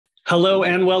Hello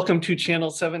and welcome to Channel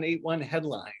 781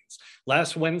 Headlines.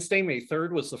 Last Wednesday, May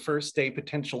 3rd, was the first day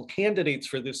potential candidates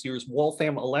for this year's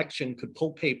Waltham election could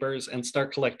pull papers and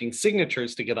start collecting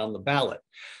signatures to get on the ballot.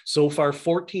 So far,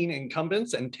 14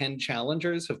 incumbents and 10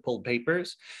 challengers have pulled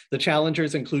papers. The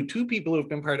challengers include two people who have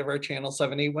been part of our Channel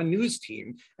 781 news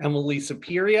team. Emily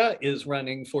Saperia is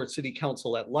running for City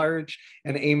Council at large,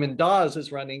 and Eamon Dawes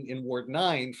is running in Ward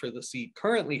 9 for the seat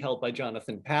currently held by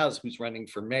Jonathan Paz, who's running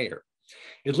for mayor.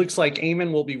 It looks like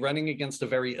Eamon will be running against a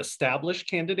very established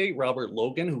candidate, Robert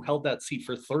Logan, who held that seat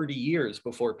for 30 years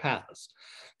before Paz.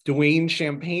 Duane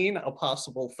Champagne, a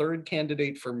possible third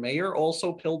candidate for mayor,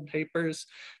 also pulled papers.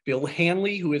 Bill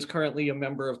Hanley, who is currently a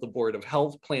member of the Board of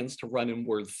Health, plans to run in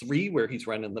Ward 3, where he's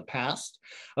run in the past.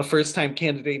 A first-time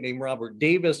candidate named Robert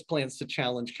Davis plans to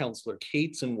challenge Councilor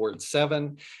Katz in Ward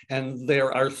 7. And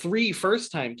there are three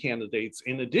first-time candidates,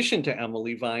 in addition to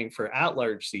Emily, vying for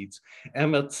at-large seats: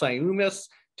 Emma Tzioumis,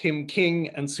 Tim King,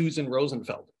 and Susan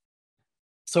Rosenfelder.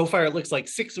 So far, it looks like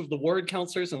 6 of the ward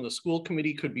councilors and the school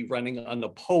committee could be running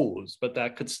unopposed, but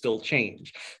that could still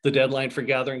change. The deadline for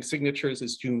gathering signatures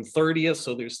is June 30th,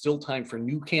 so there's still time for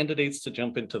new candidates to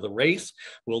jump into the race.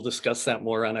 We'll discuss that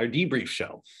more on our debrief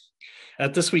show.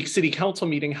 At this week's City Council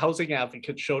meeting, housing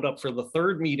advocates showed up for the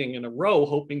third meeting in a row,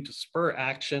 hoping to spur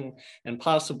action and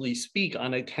possibly speak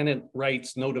on a tenant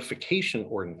rights notification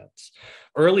ordinance.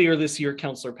 Earlier this year,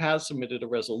 Councilor Paz submitted a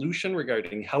resolution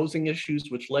regarding housing issues,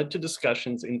 which led to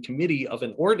discussions in committee of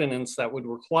an ordinance that would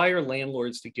require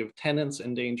landlords to give tenants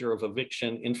in danger of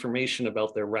eviction information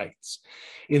about their rights.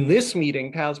 In this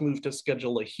meeting, Paz moved to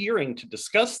schedule a hearing to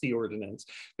discuss the ordinance,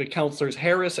 but Councilors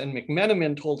Harris and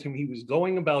McMenamin told him he was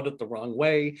going about it the wrong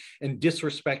way and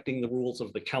disrespecting the rules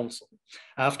of the council.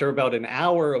 After about an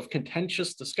hour of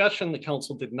contentious discussion, the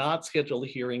council did not schedule a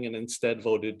hearing and instead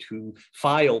voted to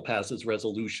file Paz's resolution.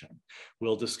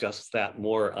 We'll discuss that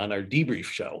more on our debrief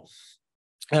show.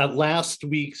 At last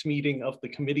week's meeting of the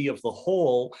Committee of the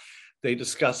Whole, they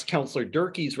discussed Councilor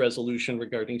Durkee's resolution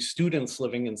regarding students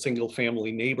living in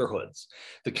single-family neighborhoods.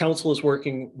 The council is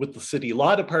working with the city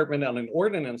law department on an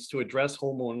ordinance to address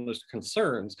homeowners'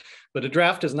 concerns, but a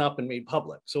draft has not been made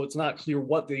public, so it's not clear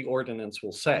what the ordinance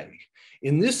will say.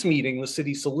 In this meeting, the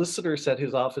city solicitor said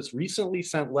his office recently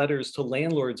sent letters to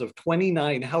landlords of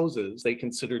 29 houses they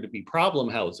consider to be problem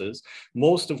houses,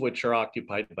 most of which are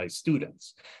occupied by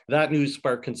students. That news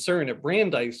sparked concern at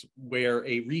Brandeis, where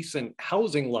a recent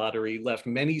housing lottery left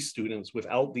many students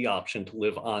without the option to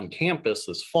live on campus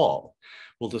this fall.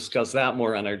 We'll discuss that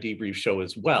more on our debrief show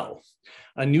as well.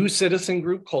 A new citizen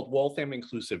group called Waltham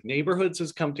Inclusive Neighborhoods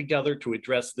has come together to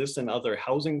address this and other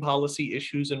housing policy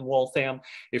issues in Waltham.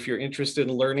 If you're interested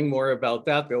in learning more about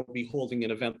that, they'll be holding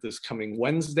an event this coming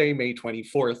Wednesday, May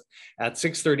 24th at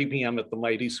 6:30 p.m. at the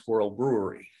Mighty Squirrel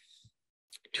Brewery.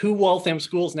 2 Waltham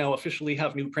schools now officially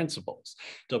have new principals.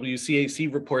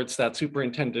 WCAC reports that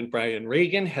Superintendent Brian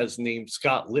Reagan has named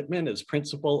Scott Littman as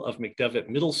principal of McDevitt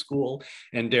Middle School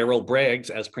and Daryl Braggs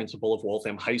as principal of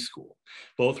Waltham High School.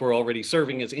 Both were already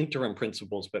serving as interim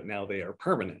principals, but now they are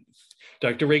permanent.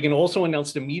 Dr. Reagan also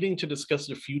announced a meeting to discuss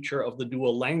the future of the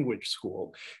dual language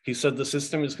school. He said the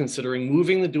system is considering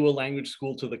moving the dual language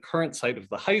school to the current site of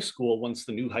the high school once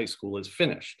the new high school is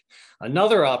finished.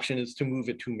 Another option is to move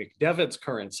it to McDevitt's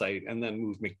current site and then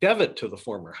move McDevitt to the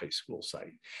former high school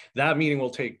site. That meeting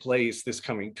will take place this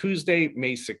coming Tuesday,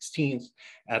 May 16th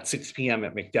at 6 p.m.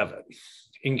 at McDevitt.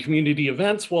 In community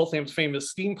events, Waltham's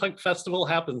famous Steampunk Festival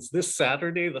happens this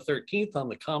Saturday, the 13th, on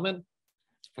the Common.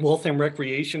 Waltham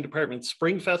Recreation Department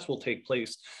Spring Fest will take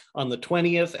place on the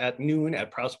 20th at noon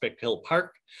at Prospect Hill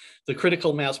Park. The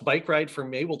Critical Mass Bike Ride for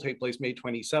May will take place May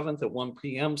 27th at 1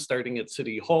 p.m. starting at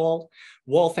City Hall.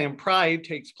 Waltham Pride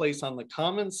takes place on the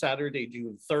Common Saturday,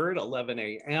 June 3rd, 11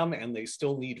 a.m. and they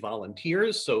still need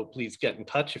volunteers, so please get in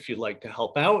touch if you'd like to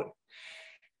help out.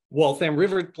 Waltham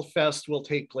River Fest will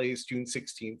take place June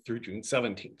 16th through June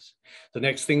 17th. The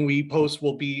next thing we post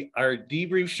will be our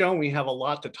debrief show. We have a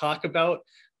lot to talk about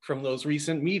from those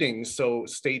recent meetings, so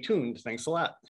stay tuned. Thanks a lot.